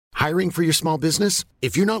Hiring for your small business?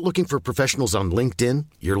 If you're not looking for professionals on LinkedIn,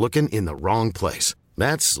 you're looking in the wrong place.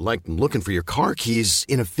 That's like looking for your car keys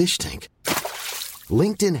in a fish tank.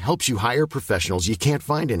 LinkedIn helps you hire professionals you can't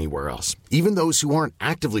find anywhere else, even those who aren't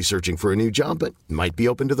actively searching for a new job but might be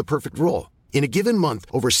open to the perfect role. In a given month,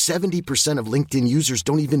 over 70% of LinkedIn users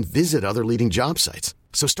don't even visit other leading job sites.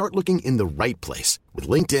 So start looking in the right place. With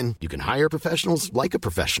LinkedIn, you can hire professionals like a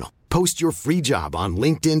professional. Post your free job on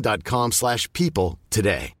linkedin.com/people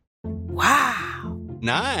today. Wow.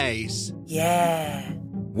 Nice. Yeah.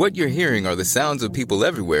 What you're hearing are the sounds of people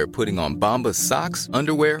everywhere putting on Bombas socks,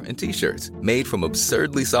 underwear, and T-shirts made from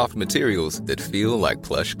absurdly soft materials that feel like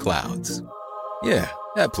plush clouds. Yeah,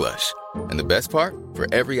 that plush. And the best part? For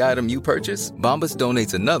every item you purchase, Bombas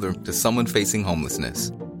donates another to someone facing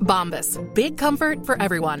homelessness. Bombas. Big comfort for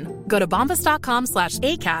everyone. Go to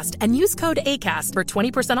bombas.com/ACAST and use code ACAST for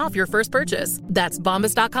 20% off your first purchase. That's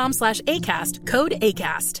bombas.com/ACAST. Code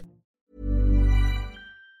ACAST.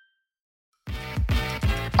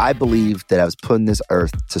 I believe that I was put on this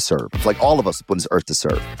earth to serve. Like all of us put on this earth to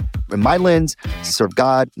serve. In my lens, to serve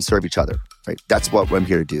God and serve each other. Right? That's what I'm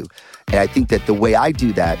here to do. And I think that the way I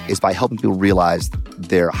do that is by helping people realize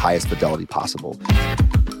their highest fidelity possible.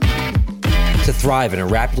 To thrive in a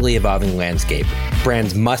rapidly evolving landscape,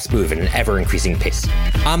 brands must move at an ever-increasing pace.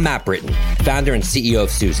 I'm Matt Britton, founder and CEO of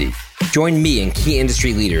Suzy. Join me and key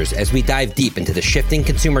industry leaders as we dive deep into the shifting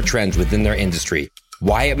consumer trends within their industry,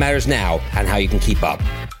 why it matters now, and how you can keep up.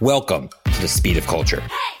 Welcome to the Speed of Culture.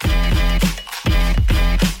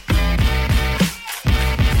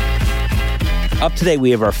 Up today, we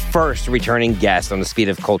have our first returning guest on the Speed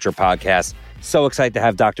of Culture podcast. So excited to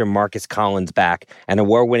have Dr. Marcus Collins back, an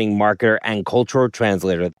award-winning marketer and cultural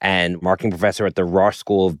translator and marketing professor at the Ross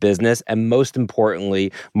School of Business. And most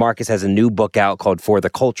importantly, Marcus has a new book out called For the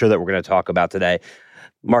Culture that we're going to talk about today.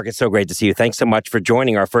 Marcus, so great to see you. Thanks so much for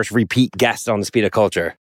joining our first repeat guest on the Speed of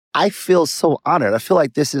Culture. I feel so honored. I feel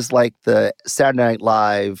like this is like the Saturday Night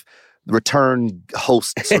Live return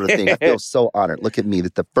host sort of thing. I feel so honored. Look at me.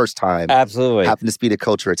 That the first time Absolutely. happened to Speed of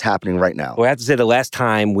Culture. It's happening right now. Well, I have to say the last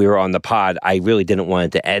time we were on the pod, I really didn't want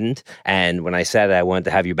it to end. And when I said I wanted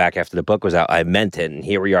to have you back after the book was out, I meant it. And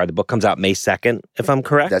here we are. The book comes out May 2nd, if I'm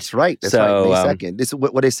correct. That's right. That's right. May 2nd. This is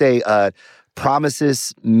what they say,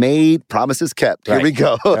 promises made, promises kept. Here we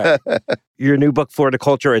go. Right. Your new book, For the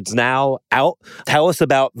Culture, it's now out. Tell us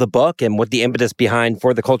about the book and what the impetus behind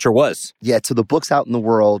For the Culture was. Yeah, so the book's out in the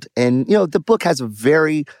world. And, you know, the book has a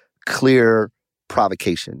very clear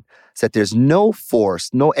provocation. It's that there's no force,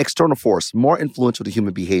 no external force more influential to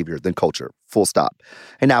human behavior than culture, full stop.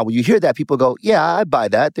 And now when you hear that, people go, yeah, I buy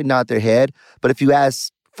that. They nod their head. But if you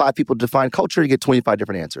ask 5 people to define culture, you get 25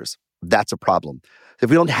 different answers. That's a problem. If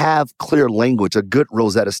we don't have clear language, a good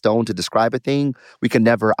Rosetta Stone to describe a thing, we can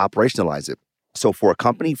never operationalize it. So for a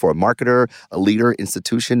company, for a marketer, a leader,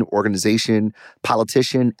 institution, organization,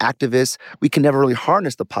 politician, activist, we can never really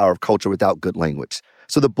harness the power of culture without good language.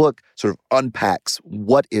 So the book sort of unpacks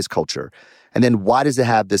what is culture, and then why does it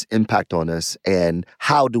have this impact on us, and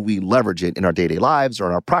how do we leverage it in our day-to-day lives or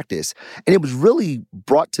in our practice? And it was really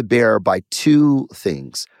brought to bear by 2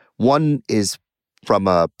 things. One is from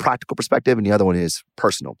a practical perspective, and the other one is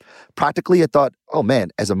personal. Practically, I thought, oh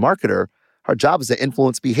man, as a marketer, our job is to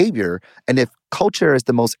influence behavior. And if culture is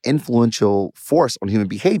the most influential force on human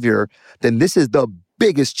behavior, then this is the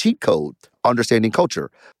biggest cheat code, understanding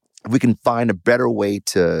culture. If we can find a better way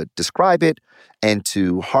to describe it and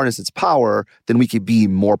to harness its power, then we could be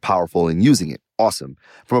more powerful in using it. Awesome.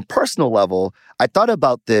 From a personal level, I thought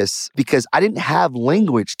about this because I didn't have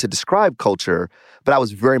language to describe culture, but I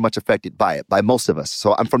was very much affected by it, by most of us.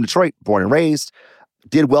 So I'm from Detroit, born and raised,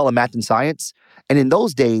 did well in math and science. And in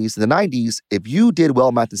those days, in the 90s, if you did well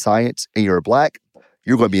in math and science and you're Black,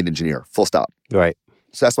 you're going to be an engineer, full stop. Right.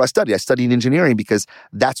 So that's what I studied. I studied engineering because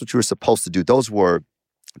that's what you were supposed to do. Those were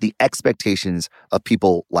the expectations of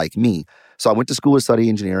people like me. So I went to school to study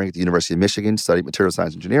engineering at the University of Michigan, studied material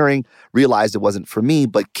science engineering, realized it wasn't for me,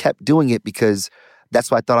 but kept doing it because that's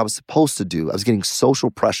what I thought I was supposed to do. I was getting social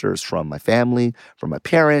pressures from my family, from my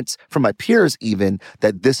parents, from my peers even,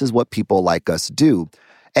 that this is what people like us do.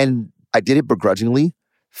 And I did it begrudgingly,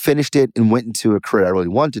 finished it, and went into a career I really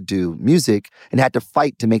wanted to do, music, and had to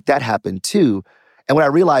fight to make that happen too. And what I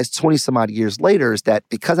realized 20 some odd years later is that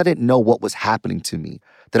because I didn't know what was happening to me,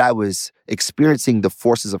 that I was experiencing the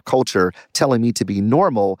forces of culture telling me to be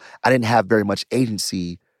normal, I didn't have very much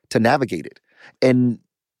agency to navigate it. And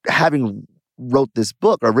having written this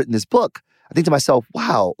book, I think to myself,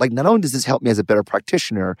 wow, like not only does this help me as a better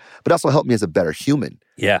practitioner, but also help me as a better human.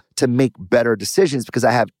 Yeah. To make better decisions because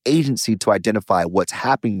I have agency to identify what's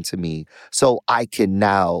happening to me so I can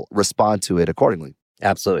now respond to it accordingly.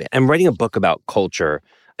 Absolutely. And writing a book about culture,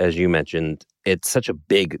 as you mentioned, it's such a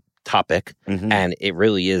big topic, and it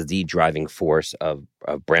really is the driving force of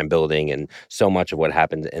brand building and so much of what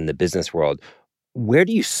happens in the business world. Where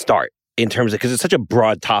do you start in terms of, because it's such a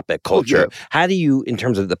broad topic, culture, how do you, in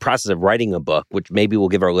terms of the process of writing a book, which maybe will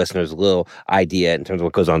give our listeners a little idea in terms of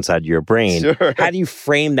what goes on inside your brain, how do you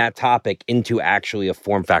frame that topic into actually a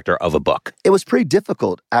form factor of a book? It was pretty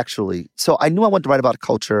difficult, actually. So I knew I wanted to write about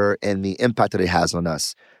culture and the impact that it has on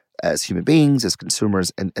us as human beings, as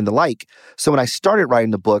consumers, and the like. So when I started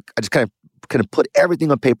writing the book, I just kind of put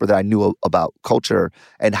everything on paper that I knew about culture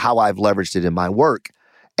and how I've leveraged it in my work.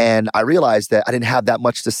 And I realized that I didn't have that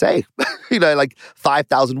much to say, like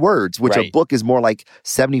 5,000 words, which a book is more like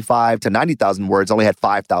 75 to 90,000 words. I only had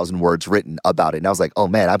 5,000 words written about it. And I was like, oh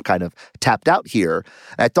man, I'm kind of tapped out here.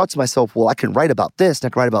 And I thought to myself, well, I can write about this and I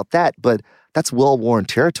can write about that, but that's well-worn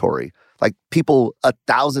territory. Like people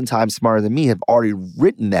 1,000 times smarter than me have already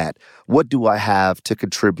written that. What do I have to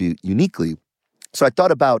contribute uniquely? So I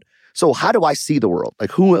thought about, so how do I see the world?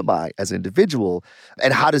 Like, who am I as an individual?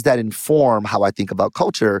 And how does that inform how I think about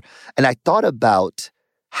culture? And I thought about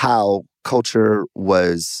how culture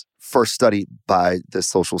was first studied by the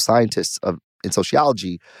social scientists in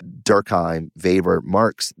sociology, Durkheim, Weber,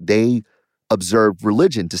 Marx. They observed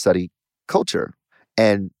religion to study culture.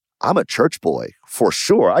 And I'm a church boy, for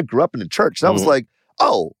sure. I grew up in the church. And I was like,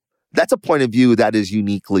 oh, that's a point of view that is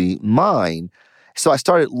uniquely mine. So I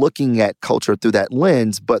started looking at culture through that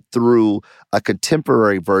lens, but through a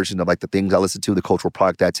contemporary version of like the things I listen to, the cultural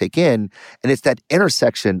product that I take in. And it's that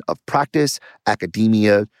intersection of practice,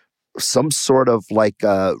 academia, some sort of like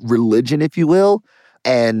religion, if you will,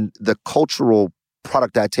 and the cultural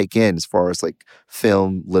product that I take in as far as like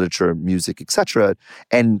film, literature, music, etc.,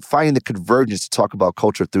 and finding the convergence to talk about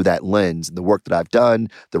culture through that lens. And the work that I've done,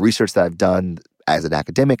 the research that I've done as an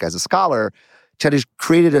academic, as a scholar, just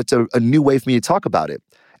created a new way for me to talk about it.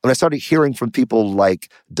 And when I started hearing from people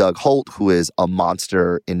like Doug Holt, who is a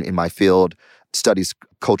monster in my field, studies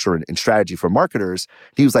culture and strategy for marketers,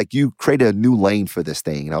 he was like, you created a new lane for this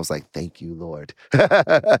thing. And I was like, thank you, Lord.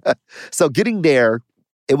 So getting there,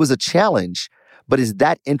 it was a challenge, but it's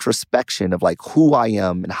that introspection of like who I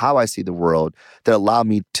am and how I see the world that allowed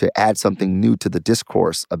me to add something new to the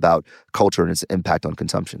discourse about culture and its impact on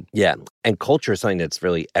consumption. Yeah. And culture is something that's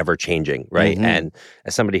really ever changing, right? And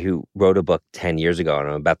as somebody who wrote a book 10 years ago, and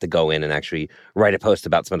I'm about to go in and actually write a post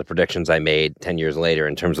about some of the predictions I made 10 years later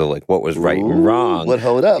in terms of like what was right and wrong. What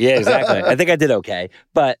hold up? Yeah, exactly. I think I did okay.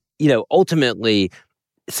 But, ultimately,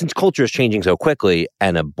 since culture is changing so quickly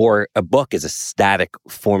and a book is a static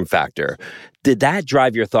form factor, did that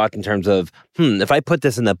drive your thought in terms of, if I put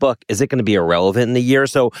this in the book, is it going to be irrelevant in a year or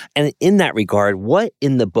so? And in that regard, what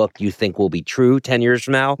in the book do you think will be true 10 years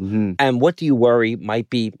from now? And what do you worry might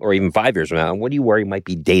be, or even 5 years from now, and what do you worry might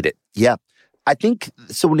be dated? Yeah. I think,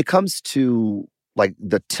 so when it comes to like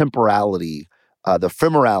the temporality, the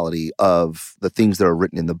ephemerality of the things that are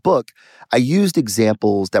written in the book, I used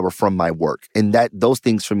examples that were from my work. And that those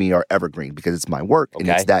things for me are evergreen because it's my work. Okay. And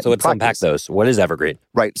it's that. So let's unpack those. What is evergreen?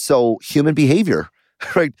 Right. So human behavior,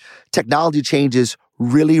 right? Technology changes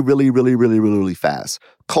really, really, really, really, really, really fast.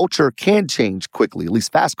 Culture can change quickly. At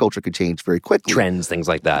least fast culture can change very quickly. Trends, things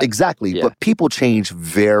like that. Exactly. Yeah. But people change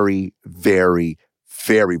very, very,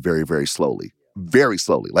 very, very, very slowly. Very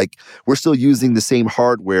slowly. Like we're still using the same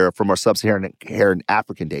hardware from our sub-Saharan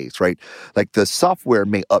African days, right? Like the software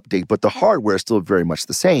may update, but the hardware is still very much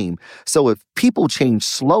the same. So if people change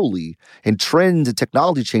slowly and trends and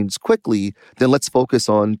technology changes quickly, then let's focus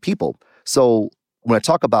on people. So when I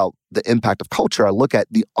talk about the impact of culture, I look at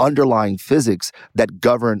the underlying physics that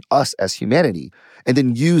govern us as humanity, and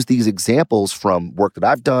then use these examples from work that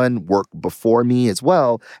I've done, work before me as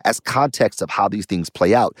well, as context of how these things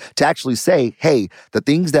play out. To actually say, hey, the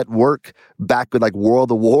things that work back with like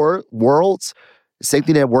World of Worlds, same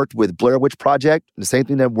thing that worked with Blair Witch Project, the same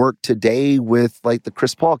thing that worked today with like the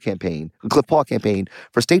Cliff Paul campaign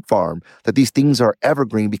for State Farm, that these things are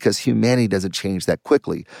evergreen because humanity doesn't change that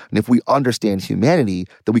quickly. And if we understand humanity,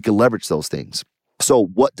 then we can leverage those things. So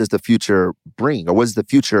what does the future bring? Or what is the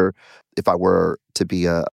future, if I were to be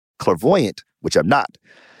a clairvoyant, which I'm not?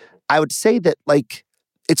 I would say that like,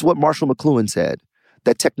 it's what Marshall McLuhan said,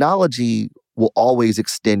 that technology will always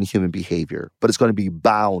extend human behavior, but it's going to be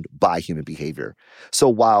bound by human behavior. So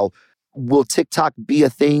while will TikTok be a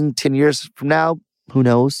thing 10 years from now? Who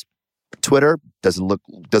knows? Twitter doesn't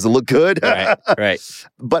look good. Right.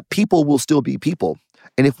 But people will still be people.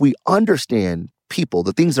 And if we understand people,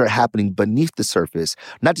 the things that are happening beneath the surface,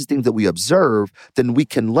 not just things that we observe, then we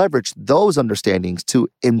can leverage those understandings to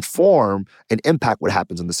inform and impact what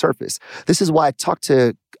happens on the surface. This is why I talk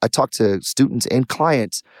to students and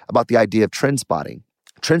clients about the idea of trend spotting.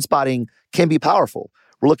 Trend spotting can be powerful.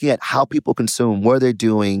 We're looking at how people consume, what are they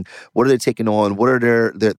doing, what are they taking on, what are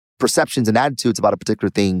their perceptions and attitudes about a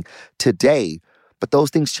particular thing today. But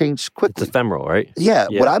those things change quickly. It's ephemeral, right? Yeah.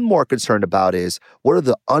 What I'm more concerned about is what are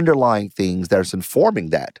the underlying things that are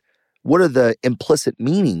informing that? What are the implicit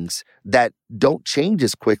meanings that don't change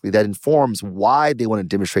as quickly, that informs why they want to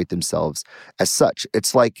demonstrate themselves as such?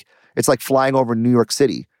 It's like flying over New York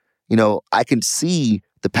City. You know, I can see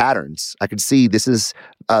the patterns. I can see this is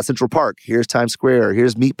Central Park. Here's Times Square.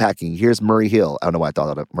 Here's Meatpacking. Here's Murray Hill. I don't know why I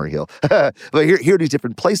thought of Murray Hill. But here are these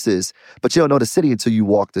different places. But you don't know the city until you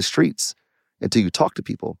walk the streets, until you talk to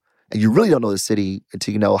people. And you really don't know the city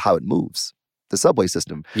until you know how it moves, the subway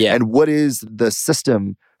system. Yeah. And what is the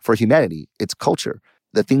system for humanity? It's culture,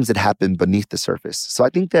 the things that happen beneath the surface. So I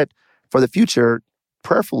think that for the future,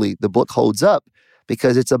 prayerfully, the book holds up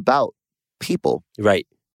because it's about people. Right.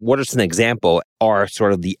 What are some example are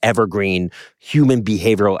sort of the evergreen human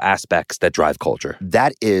behavioral aspects that drive culture?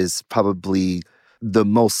 That is probably the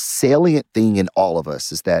most salient thing in all of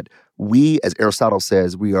us is that we, as Aristotle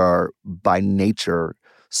says, we are by nature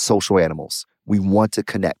social animals. We want to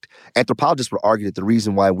connect. Anthropologists would argue that the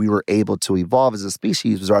reason why we were able to evolve as a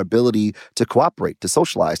species was our ability to cooperate, to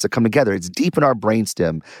socialize, to come together. It's deep in our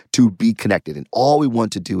brainstem to be connected. And all we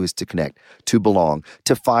want to do is to connect, to belong,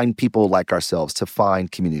 to find people like ourselves, to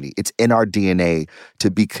find community. It's in our DNA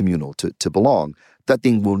to be communal, to belong. That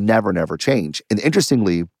thing will never, never change. And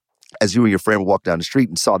interestingly, as you and your friend walked down the street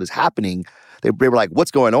and saw this happening, they were like,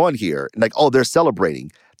 what's going on here? And like, oh, they're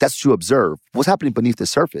celebrating. That's what you observe. What's happening beneath the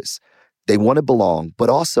surface? They want to belong, but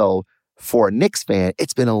also for a Knicks fan,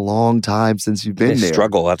 it's been a long time since you've been there.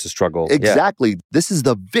 That's a struggle. Exactly. Yeah. This is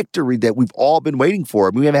the victory that we've all been waiting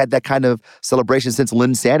for. We haven't had that kind of celebration since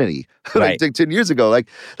Linsanity, right. like 10 years ago.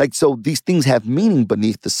 So these things have meaning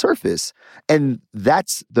beneath the surface. And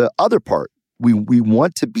that's the other part. We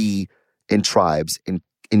want to be in tribes,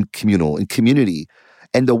 in communal, in community.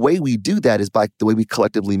 And the way we do that is by the way we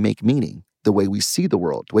collectively make meaning, the way we see the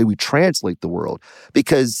world, the way we translate the world.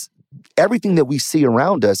 Because everything that we see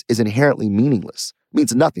around us is inherently meaningless. It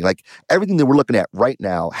means nothing. Like everything that we're looking at right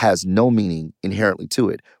now has no meaning inherently to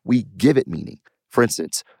it. We give it meaning. For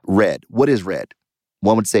instance, red. What is red?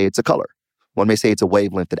 One would say it's a color. One may say it's a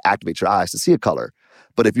wavelength that activates your eyes to see a color.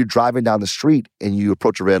 But if you're driving down the street and you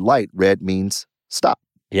approach a red light, red means stop.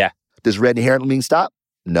 Yeah. Does red inherently mean stop?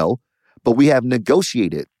 No. But we have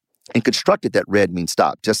negotiated and constructed that red means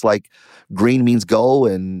stop, just like green means go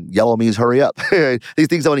and yellow means hurry up. These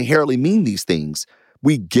things don't inherently mean these things.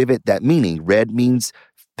 We give it that meaning. Red means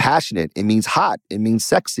passionate. It means hot. It means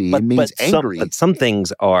sexy. It means angry. But some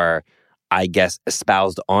things are, I guess,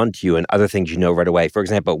 espoused onto you and other things you know right away. For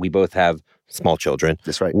example, we both have small children.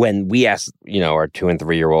 That's right. When we ask, our 2 and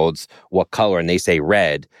 3 year olds what color and they say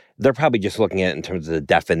red, they're probably just looking at it in terms of the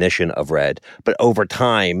definition of red. But over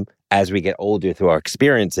time, as we get older through our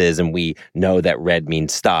experiences and we know that red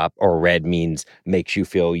means stop or red means makes you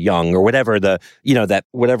feel young or whatever that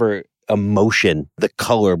whatever emotion the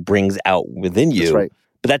color brings out within you. That's right.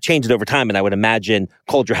 But that changes over time. And I would imagine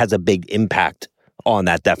culture has a big impact on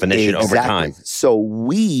that definition over time. So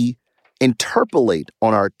we interpolate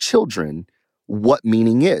on our children what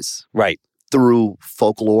meaning is. Right. Through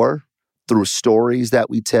folklore, through stories that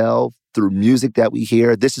we tell, through music that we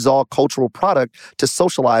hear. This is all cultural product to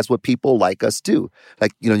socialize what people like us do.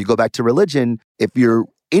 Like, you go back to religion. If you're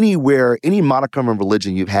anywhere, any modicum of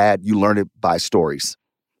religion you've had, you learn it by stories,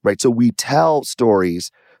 right? So we tell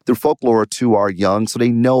stories through folklore to our young so they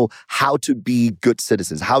know how to be good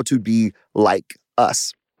citizens, how to be like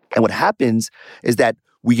us. And what happens is that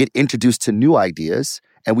we get introduced to new ideas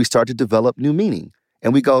and we start to develop new meaning.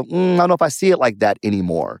 And we go, I don't know if I see it like that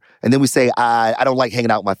anymore. And then we say, I don't like hanging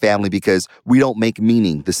out with my family because we don't make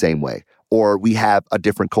meaning the same way. Or we have a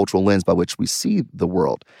different cultural lens by which we see the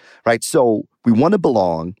world, right? So we want to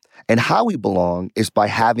belong. And how we belong is by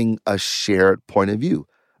having a shared point of view,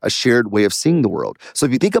 a shared way of seeing the world. So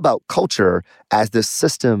if you think about culture as this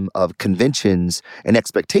system of conventions and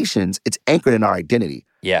expectations, it's anchored in our identity.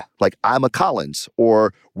 Yeah. Like I'm a Collins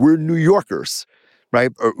or we're New Yorkers. Right?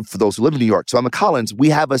 Or for those who live in New York. So I'm a Collins.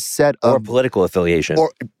 We have a set of... Or political affiliation.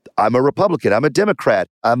 Or I'm a Republican. I'm a Democrat.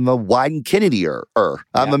 I'm a Wyden Kennedy-er.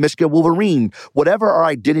 I'm a Michigan Wolverine. Whatever our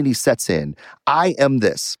identity sets in, I am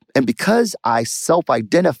this. And because I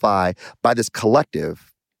self-identify by this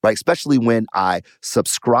collective, right? Especially when I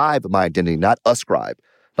subscribe my identity, not ascribe.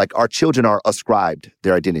 Like our children are ascribed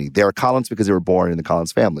their identity. They are Collins because they were born in the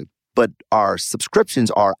Collins family. But our subscriptions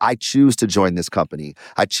are, I choose to join this company.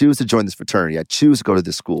 I choose to join this fraternity. I choose to go to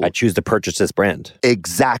this school. I choose to purchase this brand.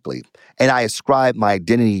 Exactly. And I ascribe my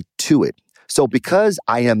identity to it. So because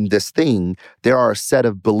I am this thing, there are a set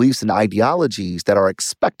of beliefs and ideologies that are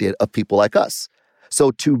expected of people like us.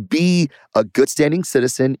 So to be a good standing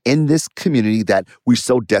citizen in this community that we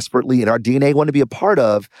so desperately in our DNA want to be a part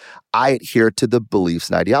of, I adhere to the beliefs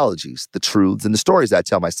and ideologies, the truths and the stories that I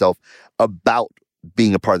tell myself about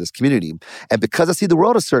being a part of this community. And because I see the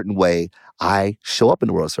world a certain way, I show up in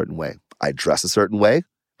the world a certain way. I dress a certain way.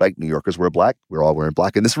 Like New Yorkers wear black. We're all wearing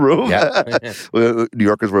black in this room. Yeah. New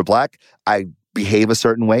Yorkers wear black. I behave a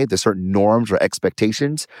certain way. There's certain norms or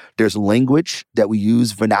expectations. There's language that we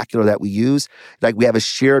use, vernacular that we use. Like we have a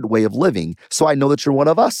shared way of living. So I know that you're one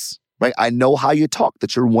of us, right? I know how you talk,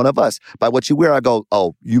 that you're one of us. By what you wear, I go,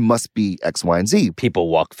 oh, you must be X, Y, and Z. People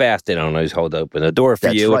walk fast. They don't always hold open a door for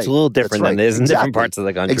That's you. right. It's a little different than it is in different parts of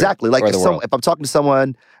the country. Exactly. Like or the world. if I'm talking to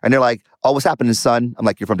someone and they're like, oh, what's happening, son? I'm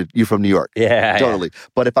like, you're from New York. Yeah. Totally. Yeah.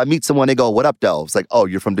 But if I meet someone, they go, what up, though? It's like, oh,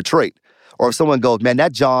 you're from Detroit. Or if someone goes, man,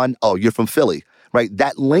 that John, oh, you're from Philly. Right?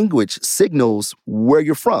 That language signals where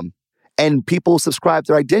you're from. And people subscribe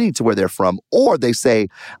their identity to where they're from. Or they say,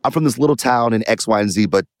 I'm from this little town in X, Y, and Z,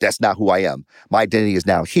 but that's not who I am. My identity is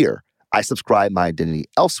now here. I subscribe my identity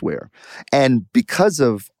elsewhere. And because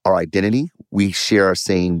of our identity, we share a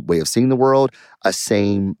same way of seeing the world, a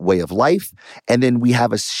same way of life. And then we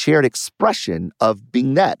have a shared expression of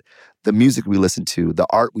being that. The music we listen to, the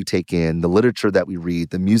art we take in, the literature that we read,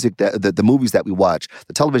 the music that the movies that we watch,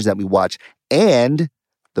 the television that we watch, and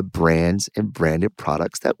the brands and branded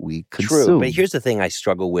products that we consume. True, but here's the thing I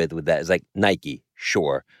struggle with that is like Nike,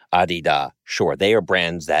 sure, Adidas, sure. They are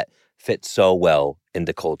brands that fit so well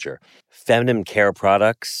into culture. Feminine care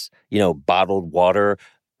products, bottled water,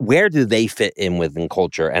 where do they fit in within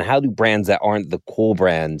culture? And how do brands that aren't the cool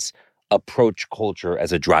brands approach culture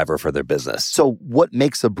as a driver for their business? So what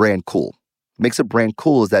makes a brand cool? Makes a brand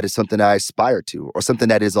cool is that it's something I aspire to or something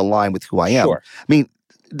that is aligned with who I am. Sure. I mean,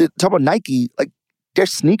 talk about Nike, like they're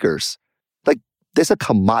sneakers. Like there's a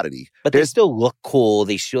commodity. But they still look cool.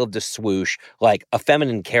 They still have the swoosh. Like a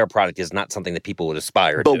feminine care product is not something that people would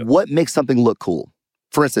aspire to. But what makes something look cool?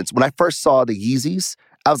 For instance, when I first saw the Yeezys,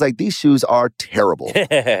 I was like, these shoes are terrible.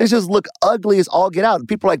 They just look ugly as all get out.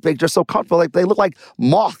 People are like, they're so comfortable. Like they look like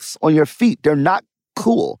moths on your feet. They're not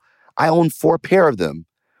cool. I own 4 pair of them.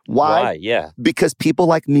 Why? Yeah. Because people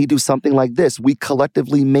like me do something like this. We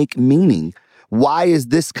collectively make meaning. Why is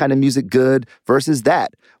this kind of music good versus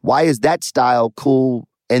that? Why is that style cool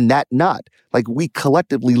and that not? Like we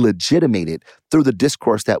collectively legitimate it through the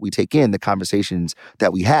discourse that we take in, the conversations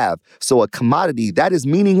that we have. So a commodity that is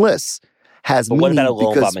meaningless has but meaning. What about a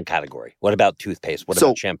low involvement category? What about toothpaste? What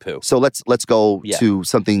about shampoo? So let's go to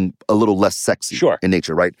something a little less sexy in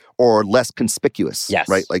nature, right? Or less conspicuous,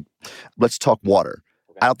 right? Like let's talk water.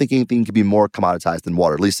 Okay. I don't think anything can be more commoditized than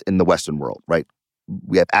water, at least in the Western world, right?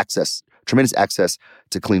 We have tremendous access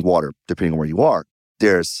to clean water, depending on where you are.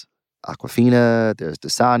 There's Aquafina, there's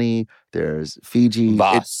Dasani, there's Fiji.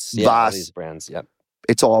 Voss. Voss. These brands, yep.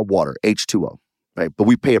 It's all water, H2O, right? But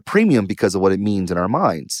we pay a premium because of what it means in our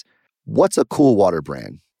minds. What's a cool water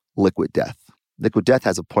brand? Liquid Death. Liquid Death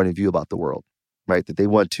has a point of view about the world, right? That they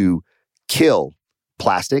want to kill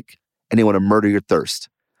plastic and they want to murder your thirst.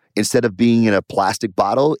 Instead of being in a plastic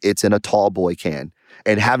bottle, it's in a tall boy can.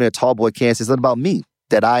 And having a tall boy can says something about me,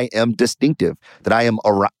 that I am distinctive, that I am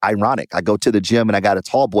ironic. I go to the gym and I got a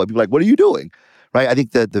tall boy. People are like, what are you doing? Right? I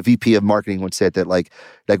think that the VP of marketing once said that like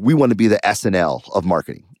we want to be the SNL of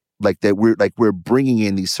marketing. Like that we're bringing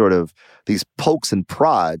in these pokes and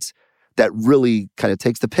prods that really kind of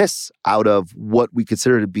takes the piss out of what we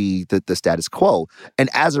consider to be the status quo. And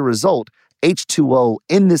as a result, H2O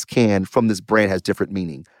in this can from this brand has different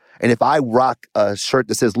meaning. And if I rock a shirt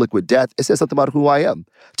that says Liquid Death, it says something about who I am.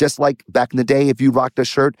 Just like back in the day, if you rocked a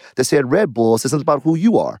shirt that said Red Bull, it says something about who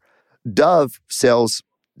you are. Dove sells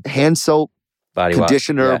hand soap, body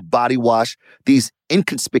conditioner, body wash, these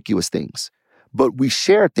inconspicuous things. But we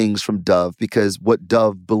share things from Dove because what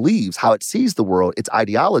Dove believes, how it sees the world, its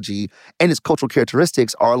ideology, and its cultural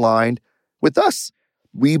characteristics are aligned with us.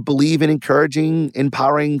 We believe in encouraging,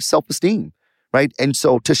 empowering self-esteem, right? And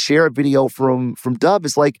so to share a video from Dove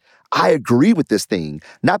is like, I agree with this thing,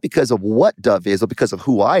 not because of what Dove is, but because of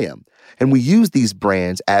who I am. And we use these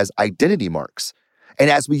brands as identity marks. And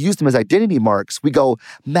as we use them as identity marks, we go,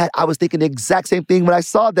 Matt, I was thinking the exact same thing when I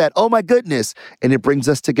saw that. Oh my goodness. And it brings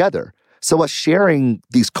us together. So us sharing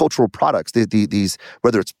these cultural products, these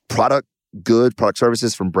whether it's product good product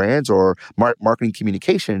services from brands or marketing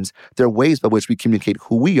communications, there are ways by which we communicate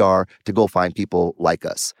who we are to go find people like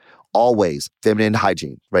us. Always feminine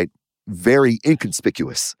hygiene, right? Very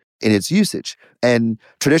inconspicuous in its usage. And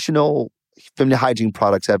traditional feminine hygiene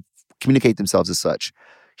products have communicate themselves as such.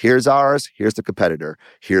 Here's ours, here's the competitor.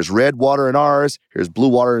 Here's red water in ours, here's blue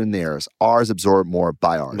water in theirs. Ours absorb more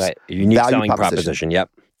by ours. Right. Unique selling proposition. Yep.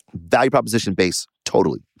 Value proposition based,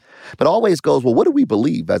 totally. But always goes, well, what do we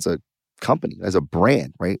believe as a company, as a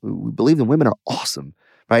brand, right? We believe that women are awesome,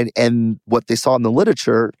 right? And what they saw in the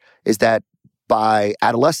literature is that by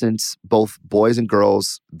adolescence, both boys and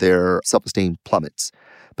girls, their self-esteem plummets.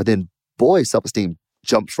 But then boys' self-esteem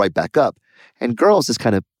jumps right back up. And girls just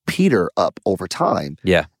kind of peter up over time.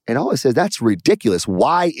 Yeah. And always says, that's ridiculous.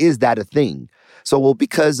 Why is that a thing? So, well,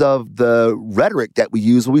 because of the rhetoric that we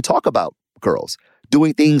use when we talk about girls.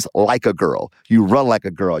 Doing things like a girl. You run like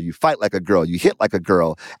a girl. You fight like a girl. You hit like a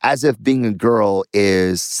girl. As if being a girl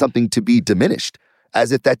is something to be diminished.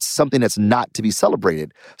 As if that's something that's not to be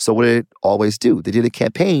celebrated. So what did it always do? They did a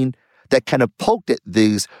campaign that kind of poked at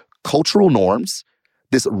these cultural norms,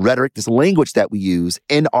 this rhetoric, this language that we use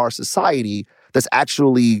in our society that's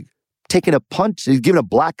actually taking a punch, giving a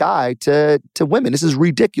black eye to women. This is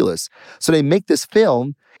ridiculous. So they make this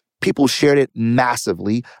film. People shared it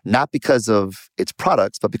massively, not because of its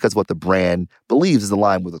products, but because of what the brand believes is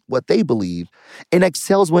aligned with what they believe. And like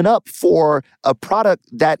sales went up for a product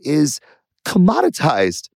that is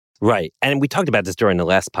commoditized. Right. And we talked about this during the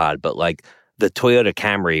last pod, but like the Toyota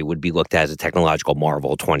Camry would be looked at as a technological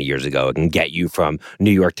marvel 20 years ago. It can get you from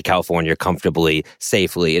New York to California comfortably,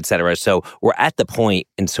 safely, et cetera. So we're at the point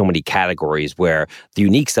in so many categories where the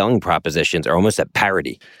unique selling propositions are almost at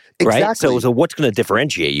parity. Exactly. Right? So what's going to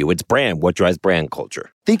differentiate you? It's brand. What drives brand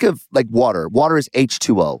culture? Think of like water. Water is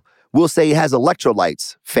H2O. We'll say it has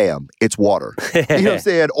electrolytes, fam. It's water. You know what I'm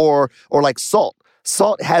saying? Or like salt.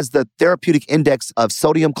 Salt has the therapeutic index of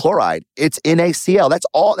sodium chloride. It's NaCl. That's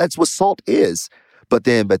all. That's what salt is. But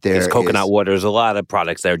there's coconut water. There's a lot of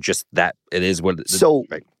products that are just that. It is what. So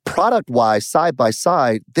right. Product-wise, side by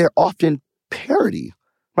side, they're often parity.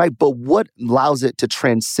 Right, but what allows it to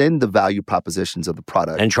transcend the value propositions of the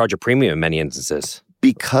product? And charge a premium in many instances.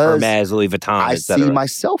 Because Hermes, Louis Vuitton, I see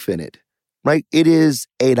myself in it, right? It is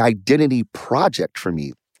an identity project for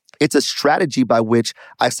me. It's a strategy by which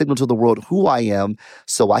I signal to the world who I am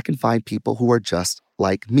so I can find people who are just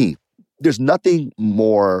like me. There's nothing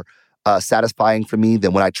more satisfying for me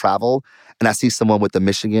than when I travel and I see someone with the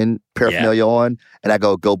Michigan paraphernalia on and I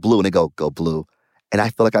go blue, and they go blue. And I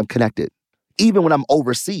feel like I'm connected. Even when I'm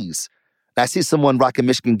overseas, and I see someone rocking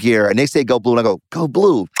Michigan gear and they say go blue, and I go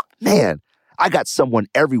blue. Man, I got someone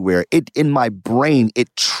everywhere. In my brain,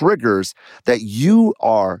 it triggers that you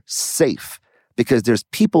are safe because there's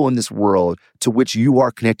people in this world to which you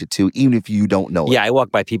are connected to, even if you don't know it. Yeah, I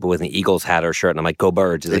walk by people with an Eagles hat or shirt and I'm like, go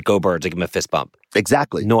Birds. It's like, go Birds. I give them a fist bump.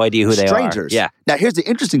 Exactly. No idea who they are. Strangers. Yeah. Now, here's the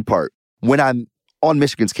interesting part. When I'm on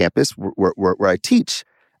Michigan's campus where I teach,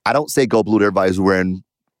 I don't say go blue to everybody who's wearing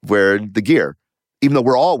the gear. Even though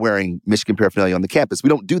we're all wearing Michigan paraphernalia on the campus, we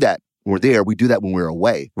don't do that when we're there. We do that when we're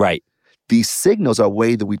away. Right. These signals are a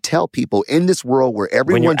way that we tell people in this world where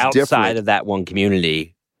everyone's when you're outside different. of that one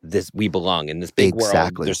community, we belong in this big world.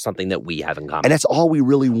 Exactly. There's something that we have in common. And that's all we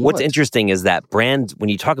really want. What's interesting is that brands, when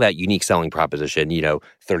you talk about unique selling proposition,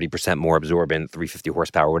 30% more absorbent, 350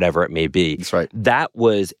 horsepower, whatever it may be. That's right. That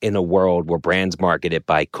was in a world where brands marketed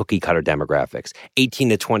by cookie cutter demographics, 18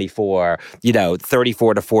 to 24,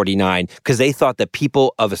 34 to 49, because they thought that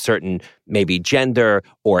people of a certain maybe gender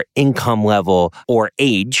or income level or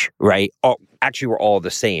age, right, actually were all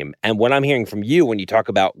the same. And what I'm hearing from you when you talk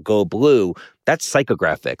about go blue, that's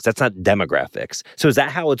psychographics. That's not demographics. So is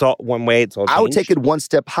that how it's all one way? It's all changed? I would take it one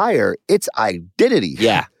step higher. It's identity.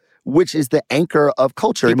 Yeah. Which is the anchor of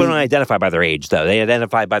culture. People don't identify by their age, though. They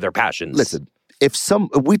identify by their passions. Listen, if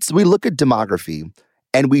we look at demography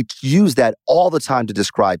and we use that all the time to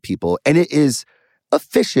describe people, and it is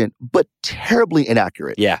efficient, but terribly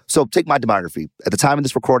inaccurate. Yeah. So take my demography. At the time of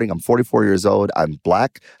this recording, I'm 44 years old. I'm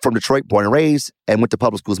Black, from Detroit, born and raised, and went to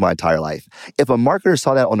public schools my entire life. If a marketer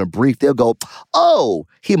saw that on a brief, they'll go, oh,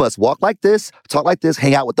 he must walk like this, talk like this,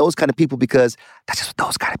 hang out with those kind of people because that's just what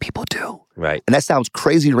those kind of people do. Right. And that sounds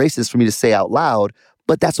crazy racist for me to say out loud,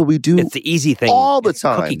 but that's what we do. It's the easy thing. All the it's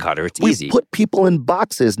time. Cookie cutter. It's we easy. We put people in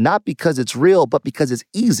boxes, not because it's real, but because it's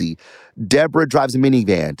easy. Deborah drives a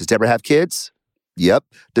minivan. Does Deborah have kids? Yep.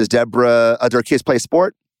 Does do her kids play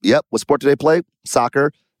sport? Yep. What sport do they play?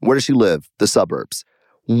 Soccer. Where does she live? The suburbs.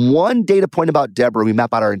 One data point about Deborah, we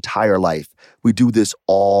map out our entire life. We do this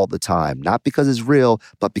all the time, not because it's real,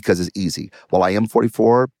 but because it's easy. While I am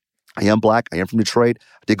 44, I am Black. I am from Detroit.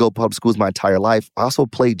 I did go to public schools my entire life. I also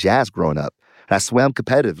played jazz growing up. And I swam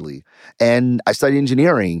competitively. And I studied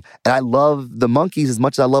engineering. And I love the Monkees as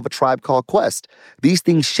much as I love A Tribe Called Quest. These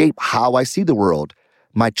things shape how I see the world,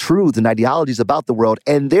 my truths and ideologies about the world.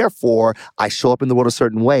 And therefore, I show up in the world a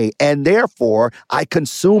certain way. And therefore, I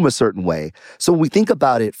consume a certain way. So when we think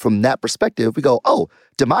about it from that perspective, we go, oh,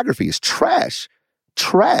 demography is trash.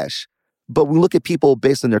 Trash. But when we look at people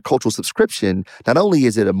based on their cultural subscription, not only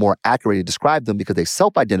is it a more accurate way to describe them because they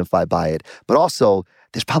self-identify by it, but also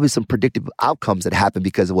there's probably some predictive outcomes that happen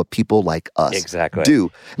because of what people like us do.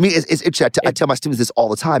 I mean, I tell my students this all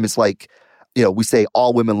the time. It's like, we say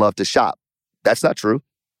all women love to shop. That's not true,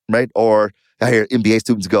 right? Or I hear NBA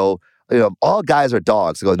students go, all guys are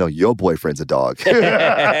dogs. I go, no, your boyfriend's a dog.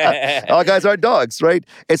 All guys are dogs, right?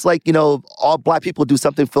 It's like, all Black people do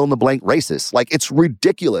something fill in the blank racist. Like, it's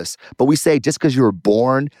ridiculous. But we say just because you were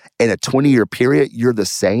born in a 20-year period, you're the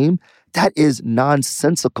same. That is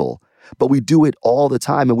nonsensical. But we do it all the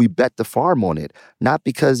time, and we bet the farm on it. Not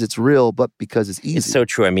because it's real, but because it's easy. It's so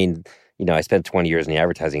true. I mean, I spent 20 years in the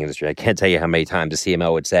advertising industry. I can't tell you how many times the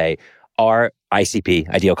CMO would say, our ICP,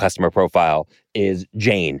 ideal customer profile, is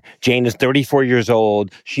Jane. Jane is 34 years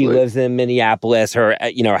old. She lives in Minneapolis. Her,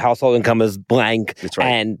 household income is blank. That's right.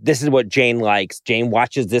 And this is what Jane likes. Jane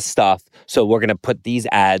watches this stuff, so we're going to put these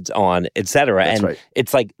ads on, et cetera. That's and right.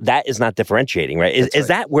 It's like, that is not differentiating, right? Is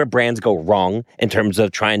that where brands go wrong in terms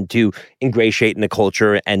of trying to ingratiate in the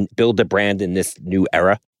culture and build a brand in this new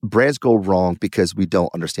era? Brands go wrong because we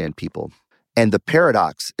don't understand people. And the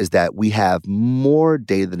paradox is that we have more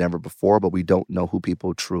data than ever before, but we don't know who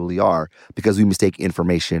people truly are because we mistake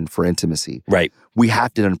information for intimacy. Right. We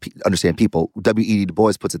have to understand people. W.E.B. Du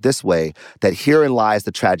Bois puts it this way, that herein lies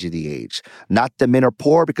the tragedy of the age. Not that men are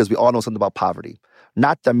poor because we all know something about poverty.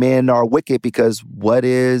 Not that men are wicked because what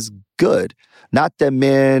is good. Not that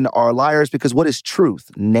men are liars because what is truth?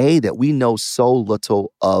 Nay, that we know so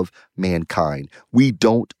little of mankind. We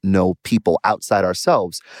don't know people outside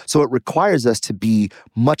ourselves. So it requires us to be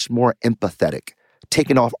much more empathetic,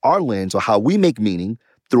 taking off our lens or how we make meaning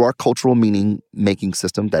through our cultural meaning-making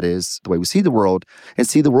system, that is the way we see the world, and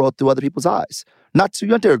see the world through other people's eyes. Not to,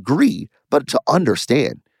 you have to agree, but to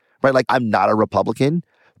understand, right? Like, I'm not a Republican,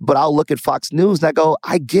 but I'll look at Fox News and I go,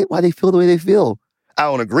 I get why they feel the way they feel. I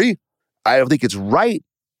don't agree. I don't think it's right,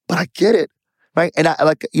 but I get it, right? And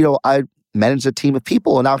I manage a team of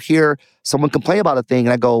people, and I'll hear someone complain about a thing,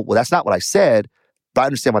 and I go, well, that's not what I said, but I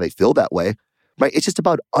understand why they feel that way, right? It's just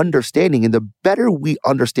about understanding, and the better we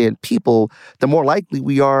understand people, the more likely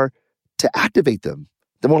we are to activate them,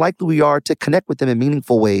 the more likely we are to connect with them in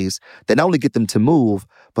meaningful ways that not only get them to move,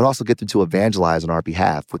 but also get them to evangelize on our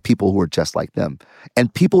behalf with people who are just like them.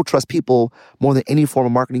 And people trust people more than any form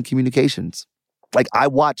of marketing communications. Like, I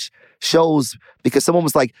watch shows because someone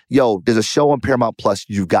was like, yo, there's a show on Paramount Plus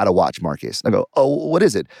you've got to watch, Marcus. And I go, oh, what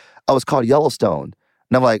is it? Oh, it's called Yellowstone.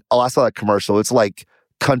 And I'm like, oh, I saw that commercial. It's like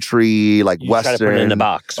country, like you Western. Try to put it in the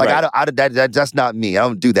box, like, right? that's not me. I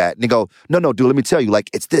don't do that. And they go, no, dude, let me tell you. Like,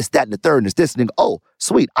 it's this, that, and the third, and it's this. And they go, oh,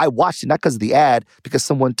 sweet. I watched it not because of the ad, because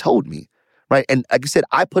someone told me, right? And like I said,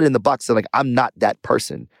 I put it in the box and like, I'm not that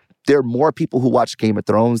person. There are more people who watch Game of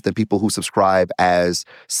Thrones than people who subscribe as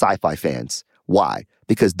sci-fi fans. Why?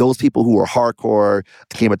 Because those people who are hardcore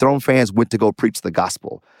Game of Thrones fans went to go preach the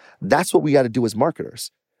gospel. That's what we got to do as marketers.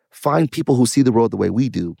 Find people who see the world the way we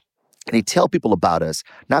do. And they tell people about us,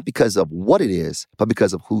 not because of what it is, but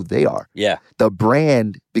because of who they are. Yeah. The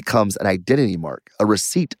brand becomes an identity mark, a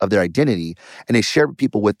receipt of their identity, and they share with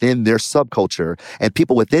people within their subculture, and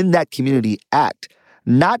people within that community act,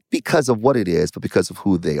 not because of what it is, but because of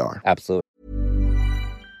who they are. Absolutely.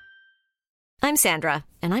 I'm Sandra,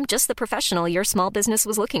 and I'm just the professional your small business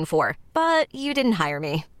was looking for. But you didn't hire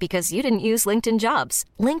me because you didn't use LinkedIn Jobs.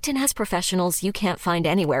 LinkedIn has professionals you can't find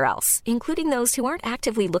anywhere else, including those who aren't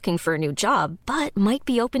actively looking for a new job, but might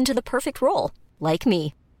be open to the perfect role, like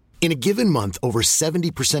me. In a given month, over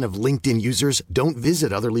 70% of LinkedIn users don't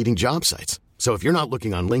visit other leading job sites. So if you're not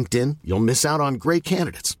looking on LinkedIn, you'll miss out on great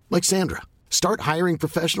candidates like Sandra. Start hiring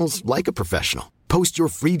professionals like a professional. Post your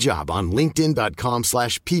free job on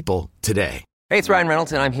linkedin.com/people today. Hey, it's Ryan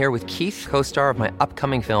Reynolds, and I'm here with Keith, co-star of my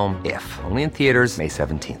upcoming film, If, only in theaters May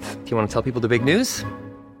 17th. Do you want to tell people the big news?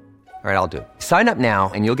 All right, I'll do it. Sign up now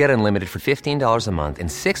and you'll get unlimited for $15 a month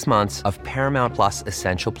and 6 months of Paramount Plus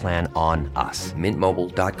Essential Plan on us.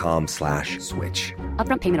 MintMobile.com/switch.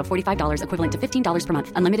 Upfront payment of $45 equivalent to $15 per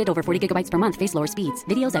month. Unlimited over 40 gigabytes per month. Face lower speeds.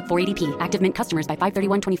 Videos at 480p. Active Mint customers by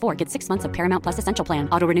 531.24 get 6 months of Paramount Plus Essential Plan.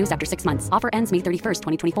 Auto renews after 6 months. Offer ends May 31st,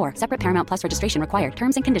 2024. Separate Paramount Plus registration required.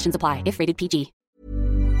 Terms and conditions apply if rated PG.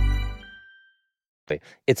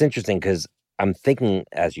 It's interesting because I'm thinking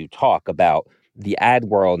as you talk about the ad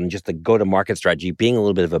world and just the go-to-market strategy being a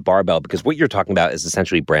little bit of a barbell, because what you're talking about is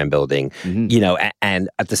essentially brand building, and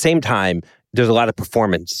at the same time, there's a lot of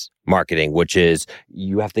performance marketing, which is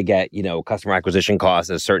you have to get, customer acquisition costs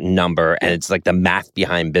at a certain number, and it's like the math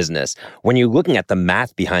behind business. When you're looking at the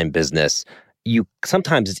math behind business,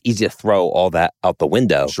 sometimes it's easy to throw all that out the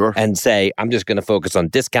window and say, I'm just going to focus on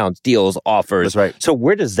discounts, deals, offers. That's right. So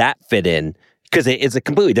where does that fit in? Because it's a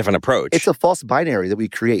completely different approach. It's a false binary that we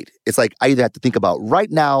create. It's like I either have to think about right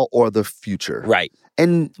now or the future. Right.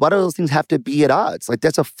 And why do those things have to be at odds? Like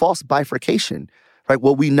that's a false bifurcation, right?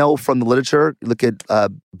 What we know from the literature, look at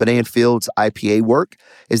Binet and Field's IPA work,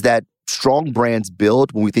 is that strong brands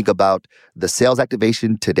build when we think about the sales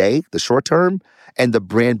activation today, the short term, and the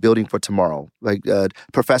brand building for tomorrow. Like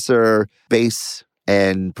Professor Bass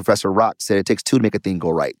and Professor Rock said, it takes two to make a thing go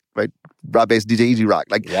right? Rob Bass, DJ E.G. Rock.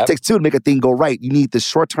 It takes two to make a thing go right. You need the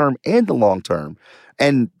short term and the long term.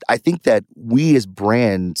 And I think that we as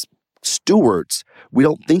brands stewards, we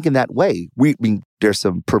don't think in that way. There's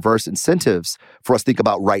some perverse incentives for us to think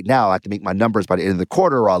about right now. I have to make my numbers by the end of the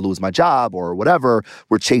quarter or I'll lose my job or whatever.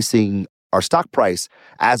 We're chasing our stock price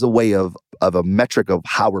as a way of a metric of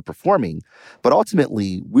how we're performing. But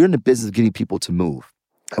ultimately, we're in the business of getting people to move.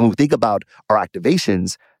 And when we think about our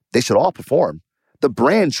activations, they should all perform. The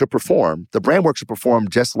brand should perform. The brand work should perform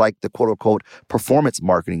just like the quote unquote performance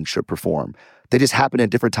marketing should perform. They just happen at a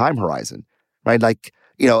different time horizon, right? Like,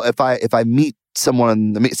 if I meet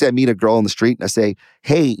someone, say I meet a girl on the street and I say,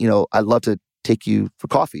 hey, I'd love to take you for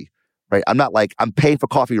coffee, right? I'm not like, I'm paying for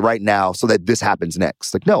coffee right now so that this happens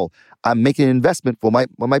next. Like, no, I'm making an investment for what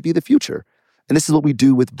might be the future. And this is what we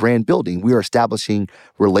do with brand building. We are establishing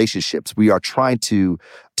relationships. We are trying to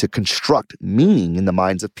construct meaning in the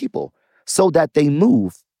minds of people so that they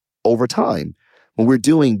move over time. When we're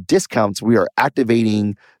doing discounts, we are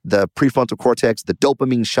activating the prefrontal cortex, the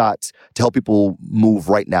dopamine shots to help people move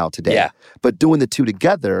right now today. Yeah. But doing the two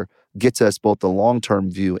together gets us both the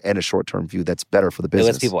long-term view and a short-term view that's better for the business.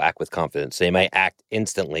 It lets people act with confidence. They might act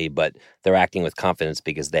instantly, but they're acting with confidence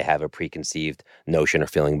because they have a preconceived notion or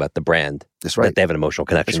feeling about the brand. That's right. That they have an emotional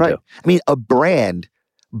connection That's right. to. I mean, a brand,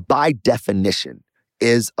 by definition,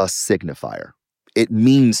 is a signifier. It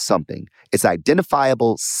means something. It's an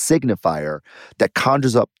identifiable signifier that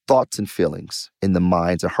conjures up thoughts and feelings in the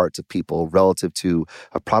minds and hearts of people relative to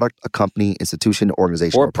a product, a company, institution,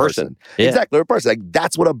 organization, or a person. Yeah. Exactly, or a person. Like,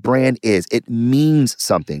 that's what a brand is. It means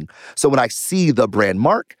something. So when I see the brand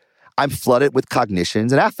mark, I'm flooded with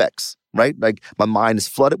cognitions and affects, right? Like my mind is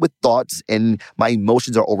flooded with thoughts and my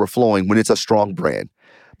emotions are overflowing when it's a strong brand.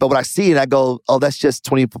 But when I see it, I go, oh, that's just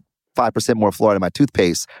 5% more fluoride in my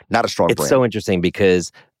toothpaste, not a strong brand. It's so interesting because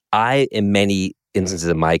I, in many instances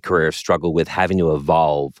of my career, struggle with having to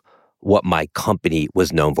evolve what my company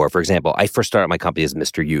was known for. For example, I first started my company as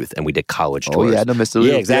Mr. Youth, and we did college tours. Oh, yeah, I know Mr.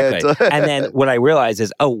 Youth. Yeah, exactly. And then what I realized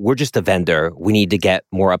is, we're just a vendor. We need to get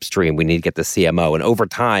more upstream. We need to get the CMO. And over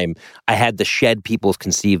time, I had to shed people's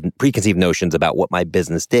preconceived notions about what my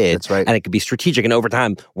business did. That's right. And it could be strategic. And over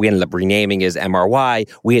time, we ended up renaming as MRY.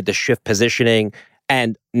 We had to shift positioning.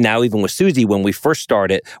 And now even with Suzy, when we first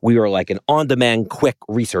started, we were like an on-demand, quick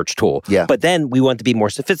research tool. Yeah. But then we wanted to be more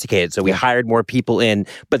sophisticated. So we hired more people in.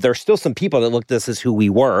 But there's still some people that looked at us as who we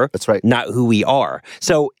were. That's right. Not who we are.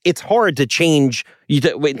 So it's hard to change in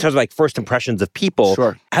terms of like first impressions of people.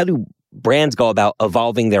 Sure. How do brands go about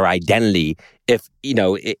evolving their identity if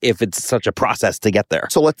it's such a process to get there?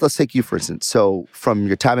 So let's take you, for instance. So from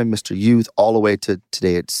your time in Mr. Youth all the way to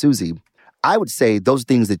today at Suzy, I would say those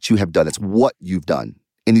things that you have done, it's what you've done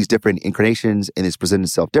in these different incarnations and it's presented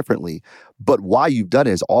itself differently. But why you've done it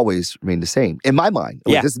has always remained the same. In my mind,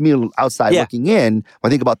 Yeah. this is me outside looking in, when I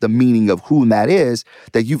think about the meaning of who that is,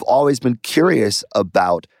 that you've always been curious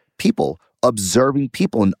about people, observing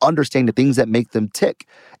people and understanding the things that make them tick.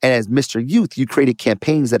 And as Mr. Youth, you created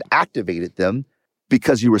campaigns that activated them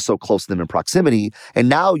because you were so close to them in proximity. And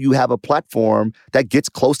now you have a platform that gets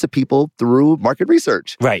close to people through market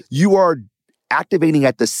research. Right. You are activating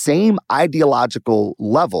at the same ideological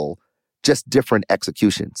level, just different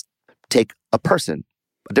executions. Take a different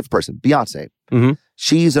person, Beyonce. Mm-hmm.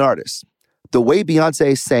 She's an artist. The way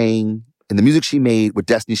Beyonce sang and the music she made with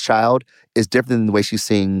Destiny's Child is different than the way she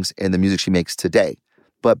sings and the music she makes today.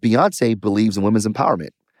 But Beyonce believes in women's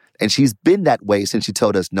empowerment. And she's been that way since she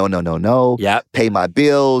told us, no, Yep. Pay my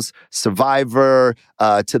bills, Survivor,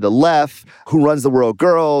 To the Left, Who Runs the World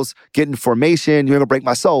Girls, Get in Formation, You're Gonna Break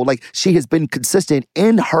My Soul. Like, she has been consistent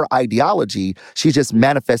in her ideology. She's just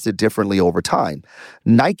manifested differently over time.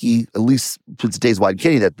 Nike, at least since the days of White and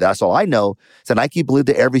Kenny, that's all I know, so Nike believed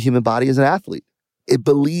that every human body is an athlete. it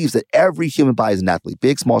believes that every human body is an athlete.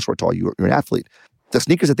 Big, small, short, tall, you're an athlete. The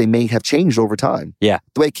sneakers that they make have changed over time. Yeah.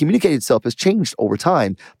 The way it communicates itself has changed over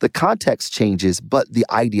time. The context changes, but the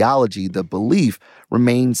ideology, the belief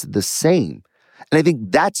remains the same. And I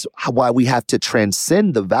think that's why we have to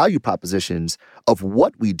transcend the value propositions of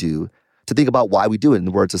what we do to think about why we do it, in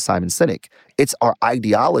the words of Simon Sinek. It's our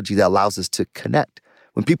ideology that allows us to connect.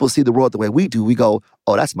 When people see the world the way we do, we go,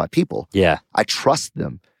 oh, that's my people. Yeah. I trust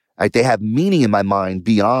them. Right? They have meaning in my mind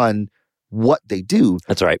beyond what they do.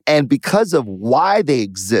 That's right. And because of why they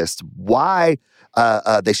exist, why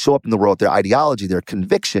they show up in the world, their ideology, their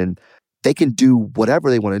conviction, they can do whatever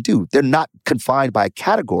they want to do. They're not confined by a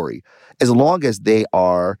category as long as they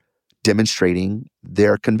are demonstrating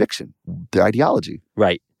their conviction, their ideology.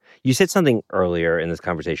 Right. You said something earlier in this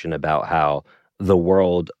conversation about how the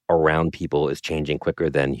world around people is changing quicker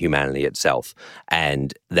than humanity itself.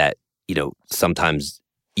 And that, sometimes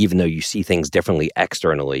even though you see things differently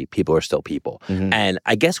externally, people are still people. Mm-hmm. And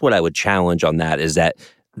I guess what I would challenge on that is that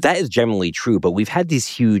is generally true, but we've had these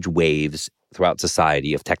huge waves throughout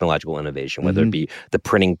society of technological innovation, whether it be the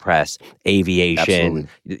printing press, aviation,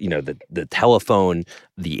 the telephone,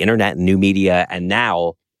 the internet, new media, and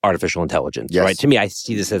now artificial intelligence, yes. right? To me, I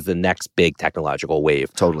see this as the next big technological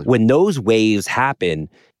wave. Totally. When those waves happen,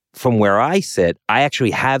 from where I sit, I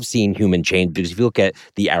actually have seen human change, because if you look at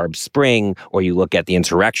the Arab Spring or you look at the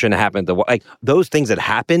insurrection that happened, those things that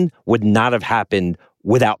happened would not have happened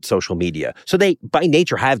without social media. So they, by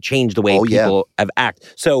nature, have changed the way people have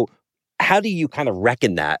act. So how do you kind of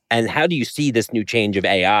reckon that? And how do you see this new change of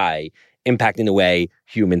AI impacting the way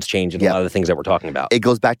humans change and a lot of the things that we're talking about? It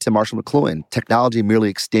goes back to Marshall McLuhan. Technology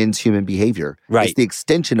merely extends human behavior. Right. It's the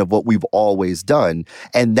extension of what we've always done.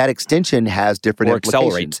 And that extension has different implications.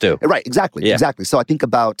 Accelerates too. Right, exactly. Yeah. Exactly. So I think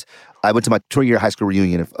about, I went to my 20-year high school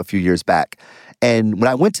reunion a few years back. And when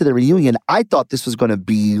I went to the reunion, I thought this was going to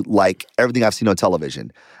be like everything I've seen on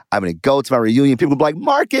television. I'm going to go to my reunion. People will be like,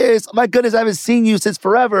 Marcus, oh my goodness, I haven't seen you since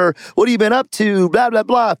forever. What have you been up to? Blah, blah,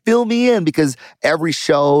 blah. Fill me in. Because every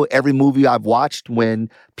show, every movie I've watched when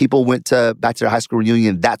people went back to their high school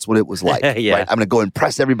reunion, that's what it was like. Yeah. Right? I'm going to go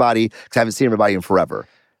impress everybody because I haven't seen everybody in forever.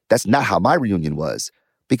 That's not how my reunion was,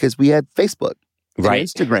 because we had Facebook, and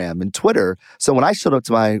Instagram, and Twitter. So when I showed up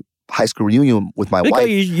to my high school reunion with my wife.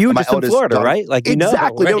 You were just in Florida, daughter, right?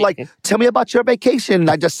 Exactly. They were like, tell me about your vacation. And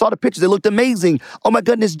I just saw the pictures. They looked amazing. Oh my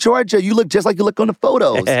goodness, Georgia, you look just like you look on the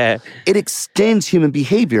photos. It extends human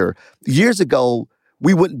behavior. Years ago,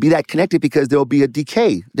 we wouldn't be that connected because there will be a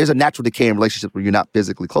decay. There's a natural decay in relationships where you're not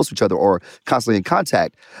physically close to each other or constantly in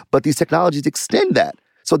contact. But these technologies extend that.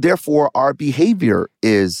 So therefore, our behavior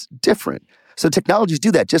is different. So technologies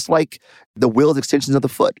do that, just like the wheels extensions of the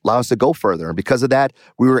foot allow us to go further. And because of that,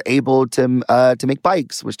 we were able to make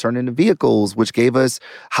bikes, which turned into vehicles, which gave us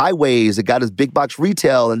highways. It got us big box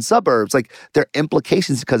retail and suburbs. Like, there are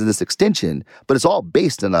implications because of this extension, but it's all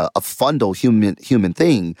based on a fundal human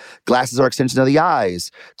thing. Glasses are extensions of the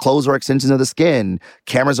eyes. Clothes are extensions of the skin.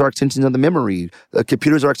 Cameras are extensions of the memory.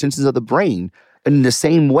 Computers are extensions of the brain. And in the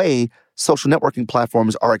same way, social networking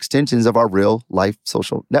platforms are extensions of our real life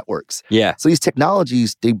social networks. Yeah. So these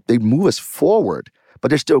technologies, they move us forward, but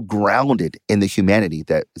they're still grounded in the humanity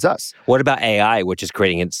that is us. What about AI, which is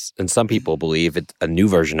creating, and some people believe it's a new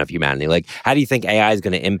version of humanity? Like, how do you think AI is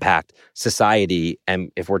going to impact society?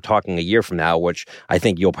 And if we're talking a year from now, which I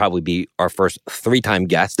think you'll probably be our first 3-time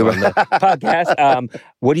guest on the podcast,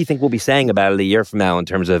 what do you think we'll be saying about it a year from now in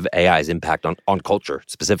terms of AI's impact on culture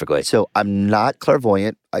specifically? So I'm not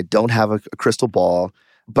clairvoyant. I don't have a crystal ball,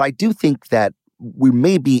 but I do think that we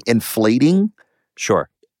may be inflating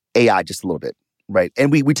AI just a little bit. Right.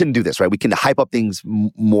 And we tend to do this, right? We can hype up things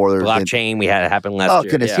more. Blockchain, we had it happen last year. Oh,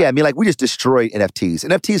 goodness. Yeah. I mean, like, we just destroyed NFTs.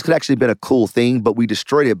 NFTs could actually have been a cool thing, but we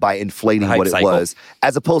destroyed it by inflating what it was,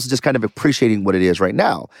 as opposed to just kind of appreciating what it is right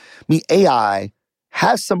now. I mean, AI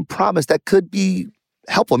has some promise that could be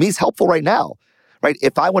helpful. I mean, it's helpful right now, right?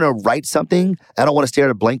 If I want to write something, I don't want to stare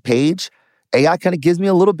at a blank page, AI kind of gives me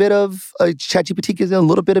a little bit of, ChatGPT gives me a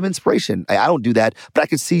little bit of inspiration. I don't do that, but I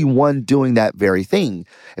could see one doing that very thing.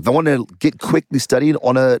 If I want to get quickly studied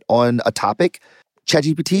on a topic,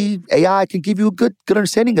 ChatGPT, AI can give you a good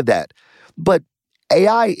understanding of that. But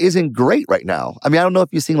AI isn't great right now. I mean, I don't know if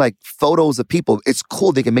you've seen like photos of people. It's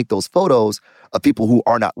cool they can make those photos of people who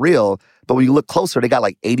are not real. But when you look closer, they got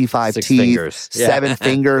like 85 6 teeth, fingers. 7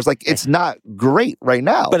 fingers. Like, it's not great right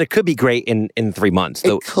now. But it could be great in 3 months,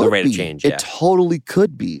 the rate of change. It totally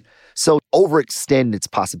could be. So overextend its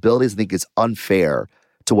possibilities, I think, is unfair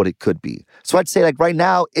to what it could be. So I'd say, like, right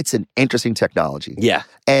now, it's an interesting technology. Yeah.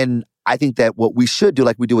 And I think that what we should do,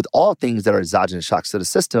 like we do with all things that are exogenous shocks to the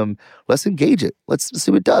system, let's engage it. Let's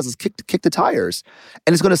see what it does. Let's kick the tires.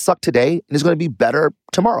 And it's going to suck today, and it's going to be better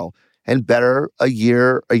tomorrow and better a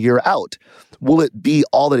year out. Will it be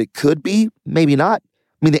all that it could be? Maybe not.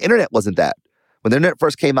 I mean, the internet wasn't that. When the internet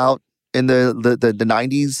first came out in the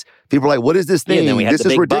 90s, people were like, what is this thing? And then we had this the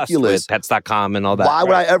is big ridiculous. bust with Pets.com and all that. Why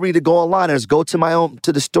would I ever need to go online and just go to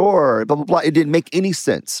to the store? Blah, blah, blah. It didn't make any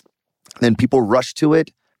sense. Then people rushed to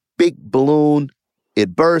it. Big balloon.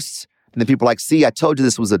 It bursts. And then people are like, see, I told you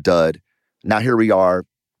this was a dud. Now here we are,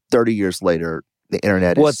 30 years later. The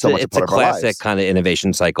internet is so much a part of our lives. It's a classic kind of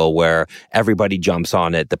innovation cycle where everybody jumps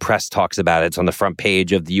on it. The press talks about it. It's on the front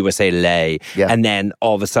page of the USA Today. Yeah. And then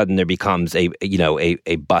all of a sudden there becomes a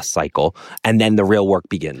bust cycle. And then the real work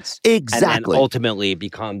begins. Exactly. And then ultimately it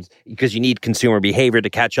becomes, because you need consumer behavior to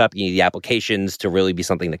catch up. You need the applications to really be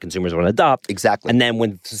something that consumers want to adopt. Exactly. And then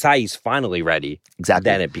when society's finally ready,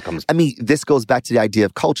 then it becomes... I mean, this goes back to the idea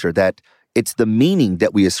of culture, that it's the meaning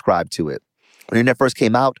that we ascribe to it. When the internet first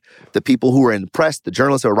came out, the people who were in the press, the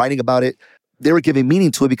journalists who were writing about it, they were giving meaning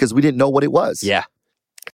to it because we didn't know what it was. Yeah.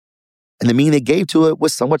 And the meaning they gave to it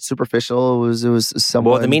was somewhat superficial. It was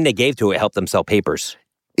somewhat... Well, the meaning they gave to it helped them sell papers.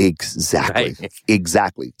 Exactly. Right.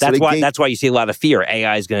 Exactly. That's why you see a lot of fear.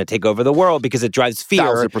 AI is going to take over the world because it drives fear,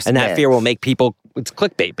 1,000%. and that fear will make people... It's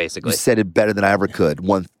clickbait, basically. You said it better than I ever could.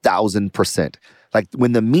 1,000%. Like,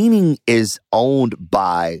 when the meaning is owned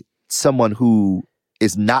by someone who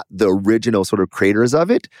is not the original sort of creators of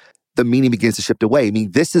it, the meaning begins to shift away. I mean,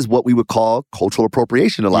 this is what we would call cultural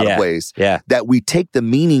appropriation in a lot of ways. Yeah. That we take the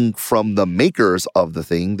meaning from the makers of the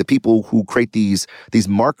thing, the people who create these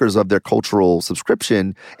markers of their cultural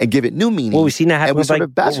subscription, and give it new meaning. Well, we've seen that happen with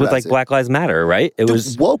bastardize it. Black Lives Matter, right? It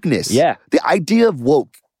was wokeness. Yeah. The idea of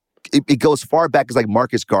woke, it goes far back as like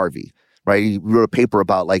Marcus Garvey, right? He wrote a paper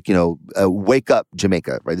about Wake Up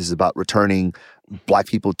Jamaica, right? This is about returning Black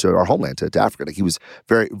people to our homeland, to Africa. Like, he was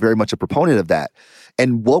very, very much a proponent of that.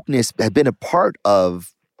 And wokeness had been a part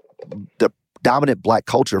of the dominant Black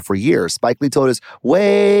culture for years. Spike Lee told us,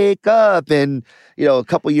 wake up. And, a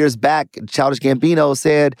couple years back, Childish Gambino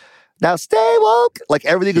said, now stay woke. Like,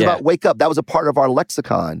 everything is about wake up. That was a part of our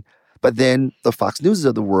lexicon. But then the Fox Newses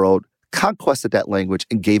of the world conquested that language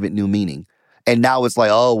and gave it new meaning. And now it's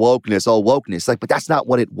like, oh, wokeness. Like, but that's not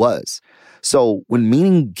what it was. So when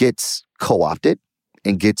meaning gets co-opted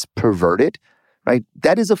and gets perverted, right,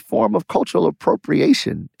 that is a form of cultural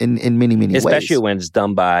appropriation in many, many ways. Especially when it's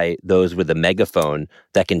done by those with a megaphone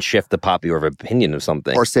that can shift the popular opinion of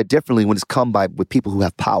something. Or said differently, when it's come by with people who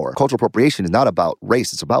have power. Cultural appropriation is not about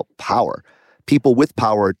race, it's about power. People with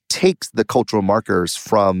power takes the cultural markers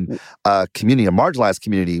from a community, a marginalized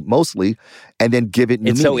community mostly, and then give it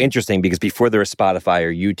new meaning. So interesting because before there was Spotify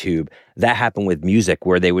or YouTube, that happened with music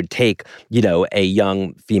where they would take, a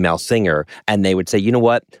young female singer and they would say, you know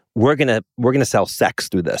what, we're gonna sell sex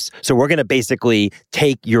through this. So we're gonna basically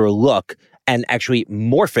take your look and actually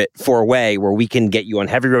morph it for a way where we can get you on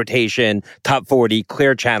heavy rotation, top 40,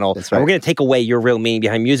 clear channel. That's right. And we're going to take away your real meaning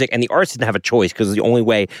behind music. And the artists didn't have a choice because it's the only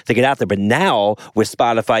way to get out there. But now with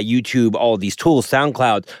Spotify, YouTube, all of these tools,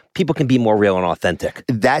 SoundCloud, people can be more real and authentic.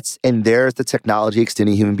 And there's the technology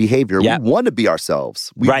extending human behavior. Yep. We want to be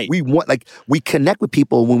ourselves. Right. We connect with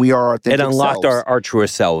people when we are our authentic selves. It unlocked our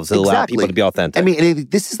truest selves. It allowed people to be authentic. I mean,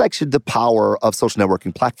 this is like the power of social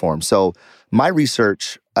networking platforms. So my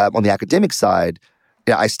research on the academic side,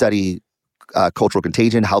 I study cultural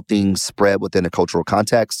contagion, how things spread within a cultural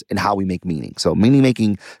context, and how we make meaning. So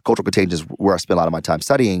meaning-making, cultural contagion is where I spend a lot of my time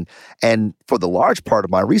studying. And for the large part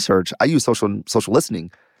of my research, I use social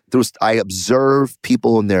listening. I observe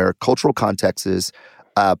people in their cultural contexts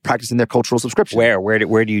practicing their cultural subscription.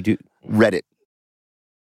 Where do you do? Reddit.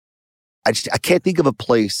 I can't think of a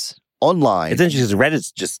place online. It's interesting because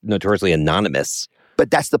Reddit's just notoriously anonymous. But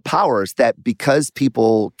that's the power, is that because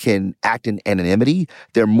people can act in anonymity,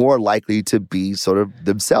 they're more likely to be sort of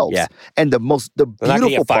themselves. Yeah. And the They're not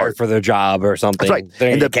going to get fired for their job or something. That's right.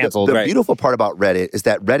 They're and canceled. The beautiful part about Reddit is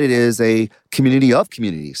that Reddit is a community of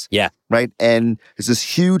communities. Yeah. Right? And it's this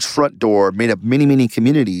huge front door made of many, many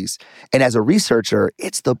communities. And as a researcher,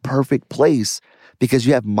 it's the perfect place because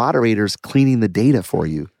you have moderators cleaning the data for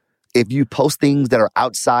you. If you post things that are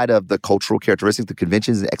outside of the cultural characteristics, the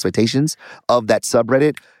conventions and expectations of that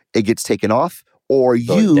subreddit, it gets taken off. Or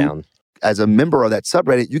you, as a member of that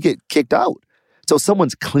subreddit, you get kicked out. So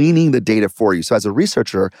someone's cleaning the data for you. So as a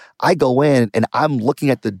researcher, I go in and I'm looking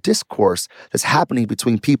at the discourse that's happening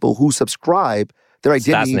between people who subscribe their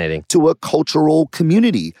identity to a cultural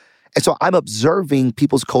community. And so I'm observing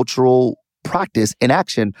people's cultural practice in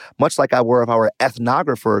action, much like I were if I were an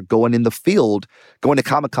ethnographer going in the field, going to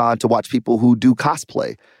Comic-Con to watch people who do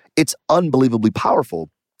cosplay. it's unbelievably powerful.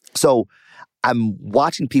 So I'm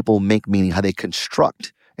watching people make meaning, how they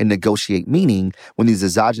construct and negotiate meaning when these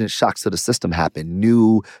exogenous shocks to the system happen.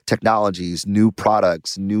 New technologies, new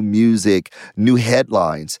products, new music, new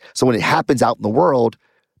headlines. So when it happens out in the world,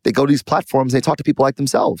 they go to these platforms and they talk to people like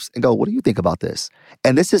themselves and go, what do you think about this?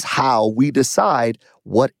 And this is how we decide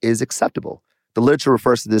what is acceptable. The literature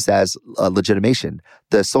refers to this as legitimation,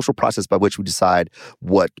 the social process by which we decide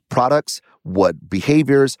what products, what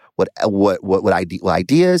behaviors, what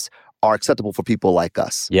ideas are acceptable for people like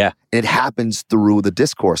us. Yeah. And it happens through the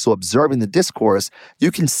discourse. So observing the discourse, you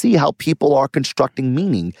can see how people are constructing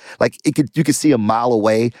meaning. Like you could see a mile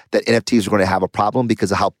away that NFTs are going to have a problem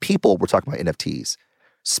because of how people were talking about NFTs,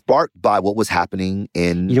 sparked by what was happening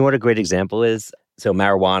in... You know what a great example is? So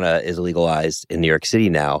marijuana is legalized in New York City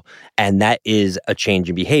now, and that is a change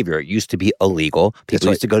in behavior. It used to be illegal. People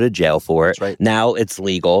used to go to jail for it. That's right. Now it's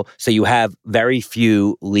legal. So you have very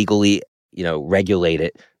few legally,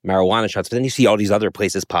 regulated marijuana shops, but then you see all these other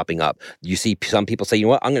places popping up. You see some people say, you know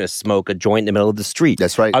what, I'm going to smoke a joint in the middle of the street.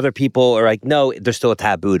 That's right. Other people are like, no, there's still a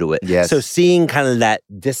taboo to it. Yes. So seeing kind of that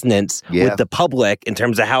dissonance with the public in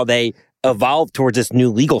terms of how they evolve towards this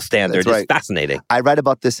new legal standard is fascinating. I write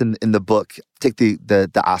about this in the book. Take the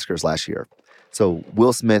Oscars last year. So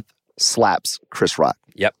Will Smith slaps Chris Rock.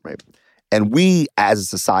 Yep. Right. And we as a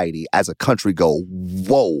society, as a country go,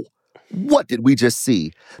 whoa, what did we just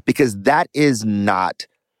see? Because that is not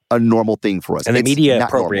a normal thing for us. And the media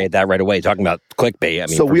appropriate that right away, talking about clickbait.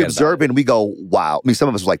 So we observe it and we go, wow. I mean, some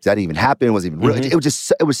of us were like, that didn't even happen. It wasn't even real.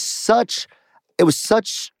 It was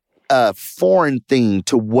such a foreign thing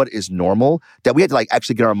to what is normal that we had to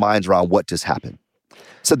actually get our minds around what just happened.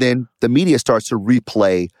 So then the media starts to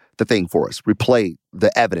replay the thing for us, replay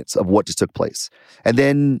the evidence of what just took place. And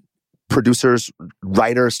then producers,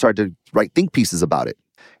 writers start to write think pieces about it.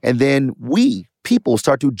 And then people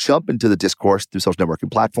start to jump into the discourse through social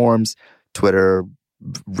networking platforms, Twitter,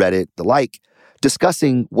 Reddit, the like,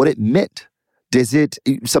 discussing what it meant.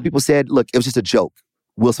 Some people said, look, it was just a joke.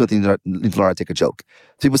 Will Smith needs to learn how to take a joke.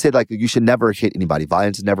 People said, you should never hit anybody.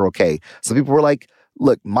 Violence is never okay. Some people were like,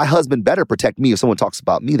 look, my husband better protect me if someone talks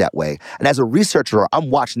about me that way. And as a researcher, I'm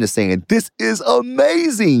watching this saying, this is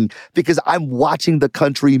amazing because I'm watching the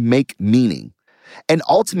country make meaning. And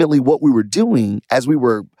ultimately what we were doing as we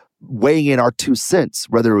were weighing in our 2 cents,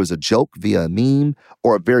 whether it was a joke via a meme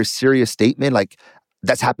or a very serious statement, like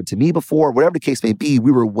that's happened to me before, whatever the case may be,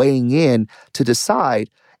 we were weighing in to decide,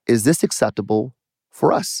 is this acceptable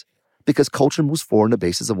for us? Because culture moves forward on the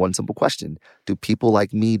basis of one simple question. Do people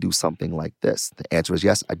like me do something like this? The answer is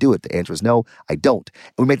yes, I do it. The answer is no, I don't.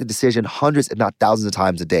 And we make the decision hundreds, if not thousands of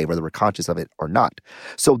times a day, whether we're conscious of it or not.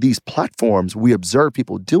 So these platforms, we observe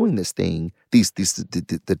people doing this thing,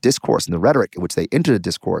 the discourse and the rhetoric in which they enter the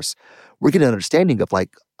discourse, we're getting an understanding of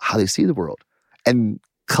how they see the world. And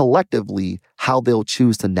collectively, how they'll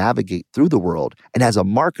choose to navigate through the world. And as a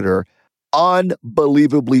marketer,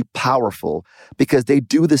 unbelievably powerful because they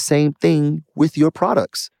do the same thing with your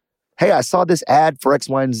products. Hey, I saw this ad for X,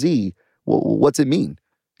 Y, and Z. Well, what's it mean?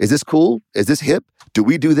 Is this cool? Is this hip? Do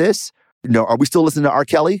we do this? Are we still listening to R.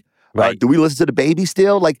 Kelly? Right. Do we listen to the baby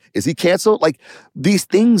still? Is he canceled? These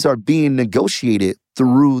things are being negotiated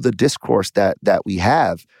through the discourse that we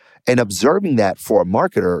have. And observing that for a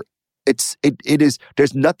marketer,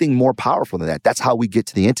 there's nothing more powerful than that. That's how we get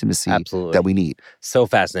to the intimacy that we need. So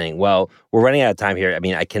fascinating. Well, we're running out of time here. I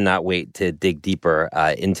mean, I cannot wait to dig deeper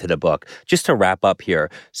into the book. Just to wrap up here.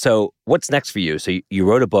 So what's next for you? So you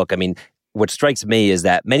wrote a book. I mean, what strikes me is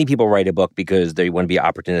that many people write a book because they want to be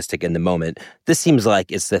opportunistic in the moment. This seems like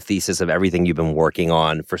it's the thesis of everything you've been working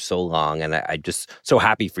on for so long. And I'm just so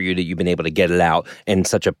happy for you that you've been able to get it out in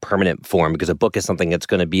such a permanent form, because a book is something that's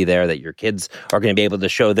going to be there that your kids are going to be able to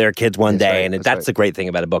show their kids one day. Right, and that's the great thing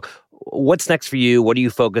about a book. What's next for you? What are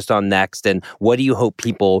you focused on next? And what do you hope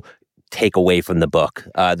people take away from the book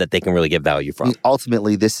that they can really get value from?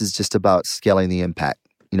 Ultimately, this is just about scaling the impact.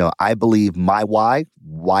 I believe my why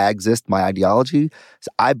I exist, my ideology, is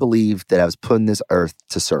I believe that I was put on this earth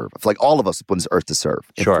to serve. I feel like all of us are put on this earth to serve.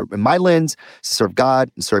 Sure. In my lens, to serve God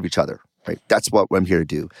and serve each other, right? That's what I'm here to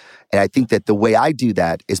do. And I think that the way I do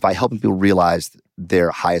that is by helping people realize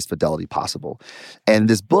their highest fidelity possible. And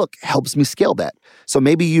this book helps me scale that. So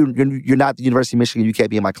maybe you're not at the University of Michigan, you can't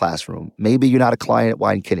be in my classroom. Maybe you're not a client at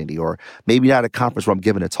Wine Kennedy, or maybe you're not at a conference where I'm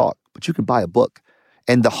giving a talk, but you can buy a book.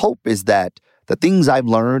 And the hope is that the things I've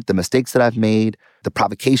learned, the mistakes that I've made, the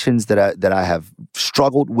provocations that I have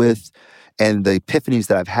struggled with, and the epiphanies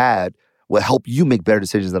that I've had will help you make better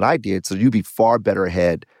decisions than I did, so you'll be far better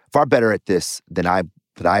at this than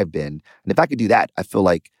I've been. And if I could do that, I feel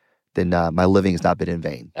like then my living has not been in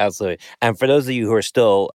vain. Absolutely. And for those of you who are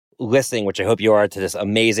still listening, which I hope you are, to this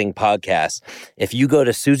amazing podcast, if you go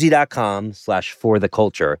to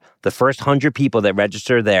Suzy.com/fortheculture, the first 100 people that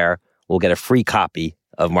register there will get a free copy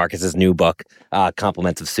of Marcus's new book,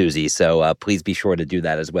 Compliments of Suzy. So please be sure to do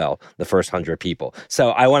that as well, the first 100 people.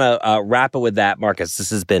 So I want to wrap it with that, Marcus.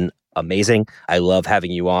 This has been amazing. I love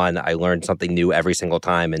having you on. I learned something new every single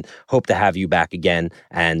time and hope to have you back again.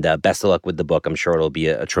 And best of luck with the book. I'm sure it'll be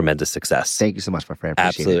a tremendous success. Thank you so much, my friend.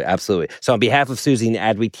 Appreciate it. Absolutely. So on behalf of Suzy and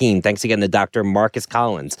Adweek team, thanks again to Dr. Marcus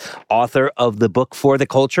Collins, author of the book For the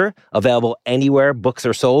Culture, available anywhere books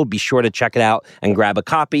are sold. Be sure to check it out and grab a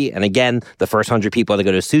copy. And again, the first 100 people that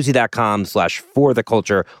go to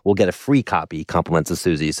Suzy.com/fortheculture will get a free copy, Compliments of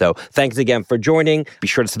Suzy. So thanks again for joining. Be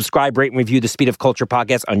sure to subscribe, rate, and review the Speed of Culture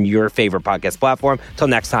podcast on your favorite podcast platform. Till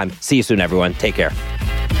next time, see you soon, everyone. Take care.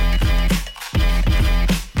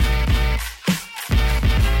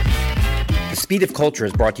 The Speed of Culture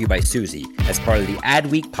is brought to you by Suzy as part of the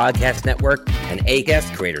Adweek Podcast Network and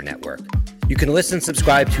Acast Creator Network. You can listen and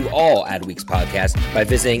subscribe to all Adweek's podcasts by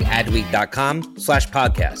visiting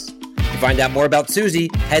adweek.com/podcasts. To find out more about Suzy,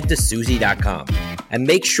 head to Suzy.com. And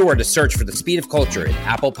make sure to search for The Speed of Culture in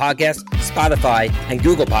Apple Podcasts, Spotify, and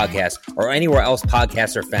Google Podcasts, or anywhere else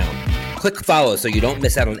podcasts are found. Click follow so you don't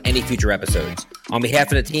miss out on any future episodes. On behalf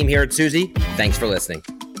of the team here at Suzy, thanks for listening.